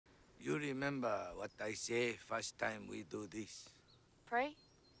remember what I say first time we do this? Pray?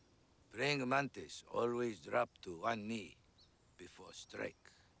 Praying mantis always drop to one knee before strike.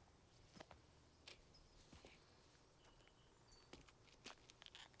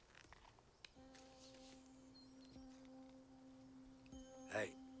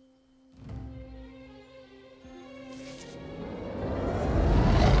 Hey.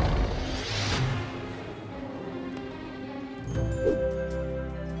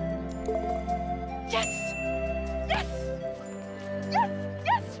 Yes! Yes! Yes!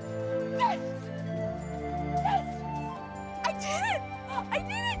 Yes! Yes! Yes! I did it! I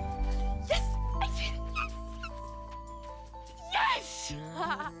did it! Yes! I did it! Yes!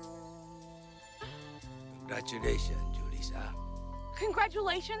 Yes! Congratulations, Julissa.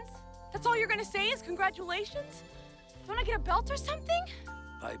 Congratulations? That's all you're gonna say is congratulations? Don't I get a belt or something?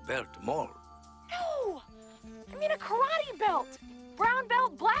 By belt more. No! I mean a karate belt! Brown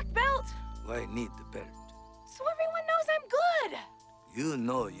belt, black belt! Why need the belt? So everyone knows I'm good! You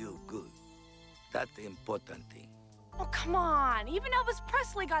know you good. That's the important thing. Oh, come on! Even Elvis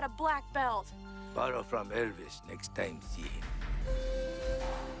Presley got a black belt! Borrow from Elvis next time see him.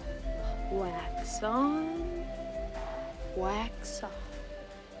 Wax on, wax off.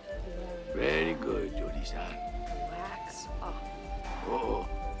 Very good, Julissa. Wax off. Oh,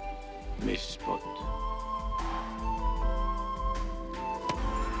 misspoke.